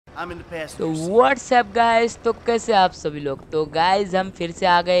I'm in the तो passenger seat. WhatsApp guys, तो कैसे आप सभी लोग। तो गाइस हम फिर से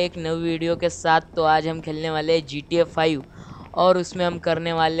आ गए एक नई वीडियो के साथ। तो आज हम खेलने वाले हैं GTA 5 और उसमें हम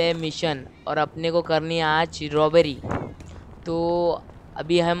करने वाले हैं मिशन और अपने को करनी है आज रॉबरी। तो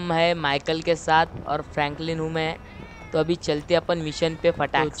अभी हम है माइकल के साथ और फ्रैंकलिन हूँ मैं। तो अभी चलते अपन मिशन पे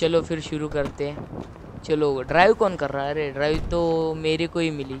फटाक से। चलो फिर शुरू करते हैं। चलो ड्राइव कौन कर रहा है? अरे ड्राइव तो मेरे को ही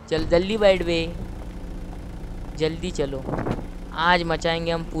मिली। चल जल्दी बैठ बे, जल्दी चलो। आज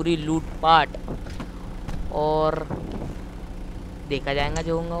मचाएंगे हम पूरी लूट पाट और देखा जाएगा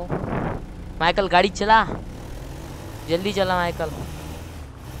जो होगा वो। माइकल गाड़ी चला, जल्दी चला माइकल।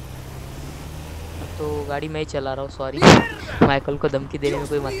 तो गाड़ी मैं ही चला रहा हूँ, सॉरी। माइकल को धमकी देने में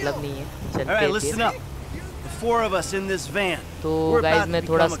कोई मतलब नहीं है। All चलते right, हैं listen फिर। up. The four of us in this van. तो We're गाइज about to मैं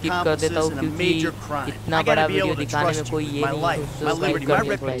थोड़ा become स्किप कर देता accomplices हूँ in a क्योंकि major crime. इतना I बड़ा gotta be video able to दिखाने में trust कोई you with ये my नहीं life, है। my तो liberty, गाइड my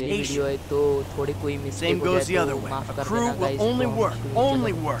करनी पड़ेगी reputation. वीडियो है, तो थोड़ी कोई मिस्टेक Same हो goes the जाए other तो way. माफ A कर crew देना will गाइज। only तो work, चलो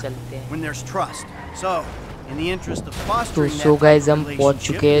only work चलते हैं। when there's trust. So, in the interest of तो fostering so that guys type हम of पहुंच relationship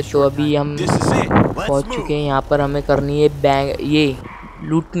चुके in हैं। a तो short अभी time, हम this is it. Let's पहुंच move. चुके हैं। यहाँ पर हमें करनी है बैंक, ये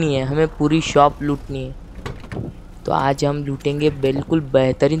लूटनी है, हमें पूरी शॉप लूटनी है। तो आज हम लूटेंगे, बिल्कुल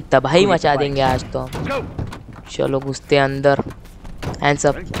बेहतरीन तबाही मचा देंगे आज तो हम। चलो घुसते हैं अंदर। Hands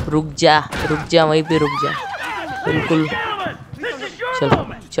up. रुक जा वहीं पे रुक जा, बिल्कुल। चल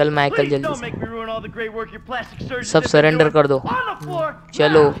चल माइकल जल्दी से, सब सरेंडर कर दो।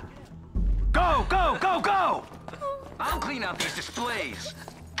 चलो Go, go, go, go! I'll clean out these displays.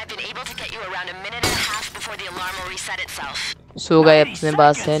 I've been able to get you around a minute and a half before the alarm will reset itself. सो गए। अपने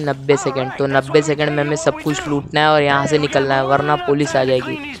पास है 90 सेकंड। तो 90 सेकंड में हमें सब कुछ लूटना है और यहाँ से निकलना है, वरना पुलिस आ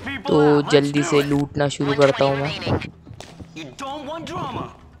जाएगी। तो जल्दी से लूटना शुरू करता हूँ मैं। You don't want drama.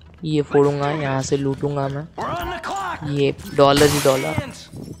 ये फोड़ूंगा, यहाँ से लूटूंगा मैं। We're on the clock. ये डॉलर ही डॉलर। Hands.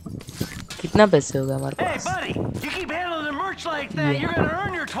 कितना पैसे हो गए हमारे Hey, pass? buddy, you keep handling the merch like that, you're gonna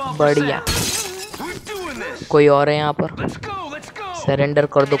earn your 12%. बढ़िया। We're doing this. कोई और है यहाँ पर? Let's go, let's go. Surrender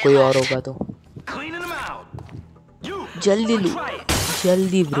कर दो, कोई और होगा तो। Cleaning them out. You. जल्दी लू, Try it.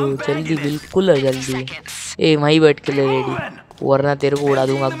 जल्दी ब्रो, जल्दी, बिल्कुल जल्दी। ए वहीं बैठ के ले रेडी, वरना तेरे को उड़ा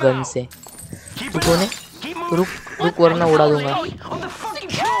दूंगा गन से। Keep तू it कौन up. है? Keep moving. रुक वरना उड़ा दूंगा। On the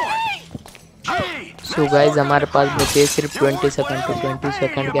fucking floor. Hey. So guys हमारे पास बचे सिर्फ 20 सेकंड। तो 20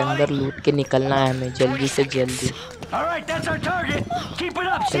 सेकंड के अंदर लूट के निकलना है हमें, जल्दी से जल्दी। All right, that's our target. Keep it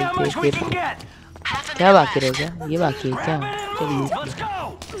up. See how चलते much we फिर। can get. क्या बाकी रह गया? ये बाकी है क्या? तो लूट Let's low. go.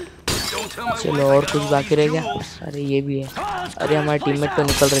 Don't tell my चलो wife I और got कुछ all बाकी रह these गया? jewels. अरे ये भी है। Come on, let's अरे clean हमारे this place टीममेट तो out.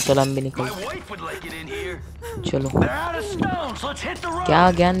 निकल रहे, चलो हम भी निकल। My wife would like it in here. चलो They're out of stones. Let's hit the road.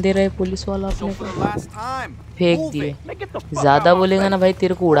 क्या ज्ञान दे रहे पुलिस वाला अपने को? Last time. फेंक दिए। ज्यादा बोलेगा ना भाई,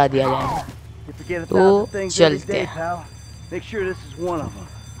 तेरे को उड़ा दिया जाएगा। You forget तो 1,000 things every चलते day, हैं। pal. Make sure this is one of them.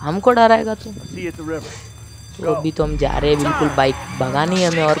 हमको डराएगा तू? See you at the river. तो अभी तो हम जा रहे हैं, बिल्कुल बाइक भगानी है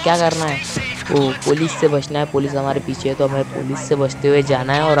हमें, और क्या करना है? वो पुलिस से बचना है। पुलिस हमारे पीछे है तो हमें पुलिस से बचते हुए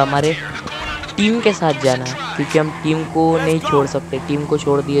जाना है और हमारे टीम के साथ जाना है, क्योंकि हम टीम को नहीं छोड़ सकते। टीम को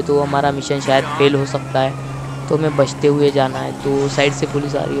छोड़ दिए तो हमारा मिशन शायद फेल हो सकता है, तो हमें बचते हुए जाना है। तो साइड से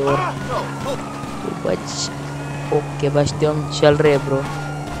पुलिस आ रही है और तो बच। ओके बचते हम चल रहे हैं ब्रो।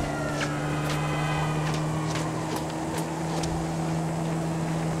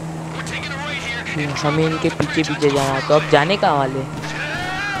 हमें इनके पीछे पीछे जाना है। तो अब जाने कहाँ वाले?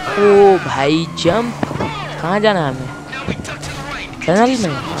 ओ भाई जंप। कहाँ जाना है हमें? टनल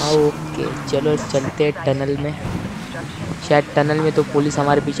में? हाँ ओके, चलो चलते हैं टनल में। शायद टनल में तो पुलिस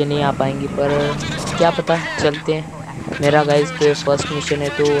हमारे पीछे नहीं आ पाएंगी, पर क्या पता, चलते हैं। मेरा गाइस तो फर्स्ट मिशन है,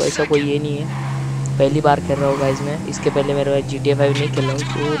 तो ऐसा कोई ये नहीं है, पहली बार खेल रहा हूँ गाइस मैं। इसके पहले मेरा GTA 5 नहीं खेला हूँ,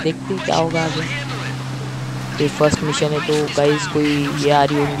 तो देखते क्या होगा आगे। ये फर्स्ट मिशन है तो गाइस कोई ये आ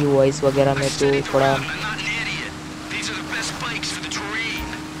रही होंगी वॉइस वगैरह में, तो थोड़ा These are the best bikes for the terrain.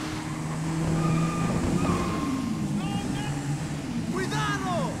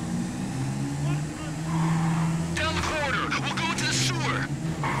 Down the corridor. We'll go into the sewer.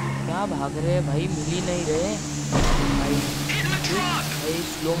 क्या भाग रहे हैं भाई, मिल ही नहीं रहे भाई। Hit the truck. भाई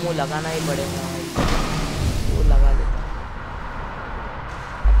स्लो मो लगाना ही पड़ेगा भाई, वो लगा लेता।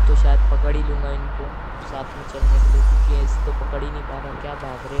 अब तो शायद पकड़ ही लूँगा इनको साथ में चलने के लिए, क्योंकि ऐसे तो पकड़ ही नहीं पा रहा। क्या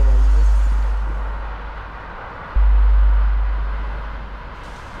भाग रहे हैं भाई ये?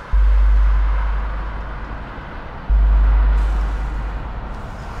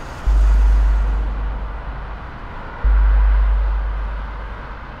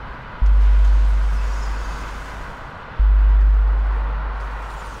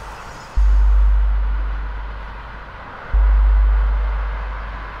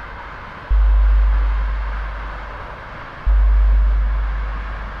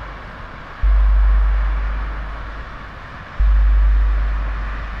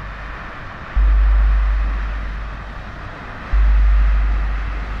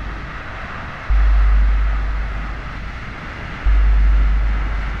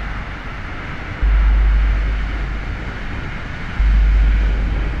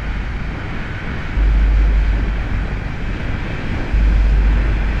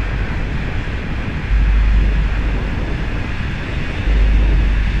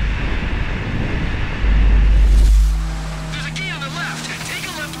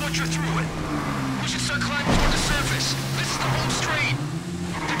 mantra through it. We should start climbing toward the surface. This is the home straight.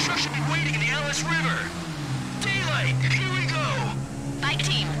 The truck should be waiting in the LS River. Daylight, here we go. Bike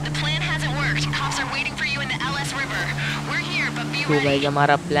team, the plan hasn't worked. Cops are waiting for you in the LS River. We're here, but be तो ready. Guys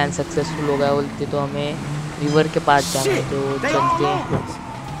हमारा plan successful हो गया बोलते तो हमें river के पास जाना है, तो चलते हैं।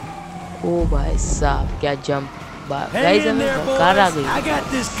 ओ भाई साहब क्या जंप! गाइस हमें कार आ गई।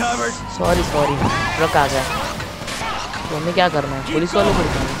 सॉरी ट्रक आ गया। तो हमें क्या करना है? पुलिस वालों को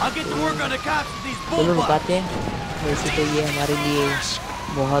रुकाना है। चलो रुकाते हैं। वैसे तो ये हमारे लिए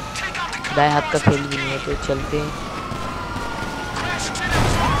बहुत दाएं हाथ का खेल भी नहीं है, तो चलते हैं।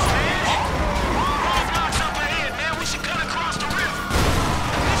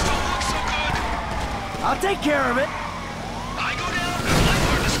 I'll take care of it. I go down. My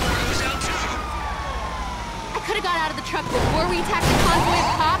partner's goes out too. I could have got out of the truck before we attacked the convoy of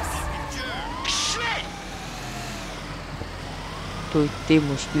cops. Shit! तो इतनी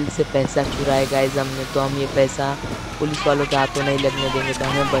मुश्किल से पैसा चुराया गाइस हमने, तो हम ये पैसा पुलिस वालों के हाथों नहीं लगने देंगे। तो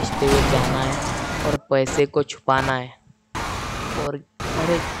हमें बचते हुए जाना है और पैसे को छुपाना है। और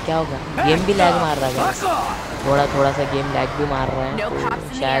अरे क्या होगा, गेम भी लैग मार रहा है गाइस, थोड़ा सा गेम लैग भी मार रहा है, No तो cops in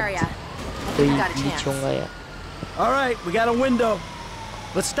the शायद area. तो We ये got a ग्लिच chance. होगा यार। All right, we got a window.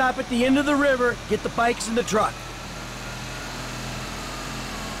 Let's stop at the end of the river, get the bikes in the truck.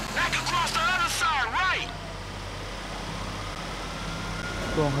 Back across the other side, right?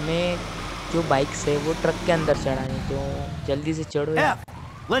 तो हमें जो bike से वो truck के अंदर चढ़ानी, तो जल्दी से चढ़ो यार। F,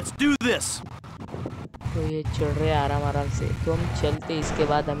 let's do this. तो ये चढ़ रहे आराम से, तो हम चलते। इसके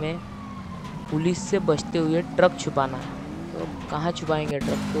बाद हमें पुलिस से बचते हुए ट्रक छुपाना है। तो कहाँ छुपाएंगे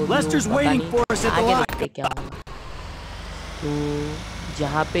ट्रक? तो अभी वो Lester's पता waiting नहीं, for us at the आगे lock. देखते क्या होगा। तो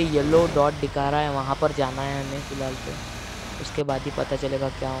जहाँ पे येलो डॉट दिखा रहा है वहाँ पर जाना है हमें फिलहाल, तो उसके बाद ही पता चलेगा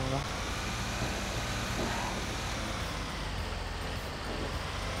क्या होगा।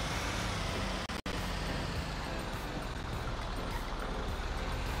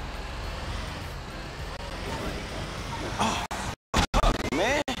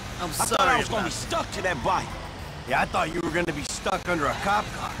 Man, I'm I thought I sorry was gonna be about stuck to that bike. Yeah, I thought you were gonna be stuck under a cop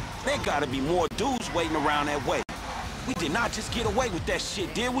car. There gotta be more dudes waiting around that way. We did not just get away with that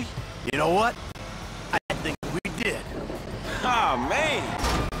shit, did we? You know what? I think we did. Ah, man.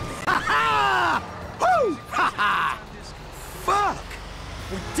 Ha ha! Woo! Ha ha! Fuck!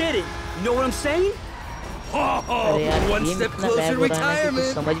 We did it. You know what I'm saying? अरे यार one game step इतना closer lag to हो रहा है ना कि कुछ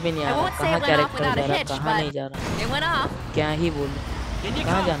retirement. समझ में नहीं आ I रहा won't say कहाँ it went off character without जा a रहा है, hitch, कहाँ नहीं जा रहा, It went off. क्या ही बोलूं,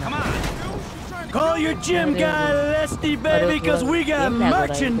 कहाँ जाना है? Call your gym guy, Lesty baby, because we got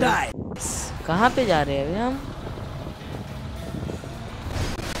merchandise. कहाँ पे जा रहे हैं अभी हम?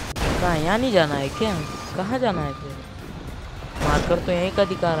 कहाँ, यहाँ नहीं जाना है क्या? कहाँ जाना है फिर? मार्कर तो यहीं का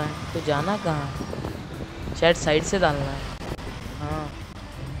दिखा रहा है, तो जाना कहाँ है? शायद साइड से डालना है। हाँ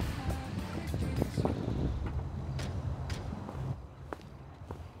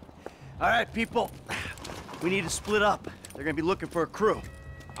All right, people. We need to split up. They're gonna be looking for a crew.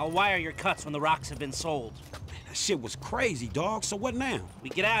 I'll wire your cuts when the rocks have been sold. That shit was crazy, dog. So what now?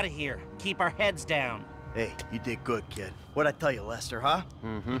 We get out of here. Keep our heads down. Hey, you did good, kid. What'd I tell you, Lester, huh?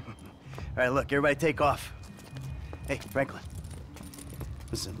 Mm-hmm. All right, look, everybody take off. Hey, Franklin.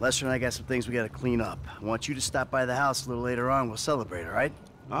 Listen, Lester and I got some things we gotta clean up. I want you to stop by the house a little later on. We'll celebrate, all right?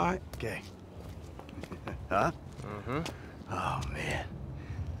 All right. Okay. Huh? Mm-hmm. Oh, man.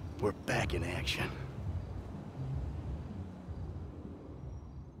 We're back in action.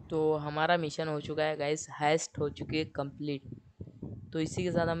 तो हमारा mission हो चुका है guys, haste हो चुकी है complete. तो इसी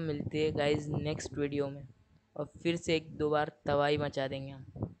के साथ हम मिलते हैं गाइस नेक्स्ट वीडियो में, और फिर से एक दो बार तबाही मचा देंगे हम।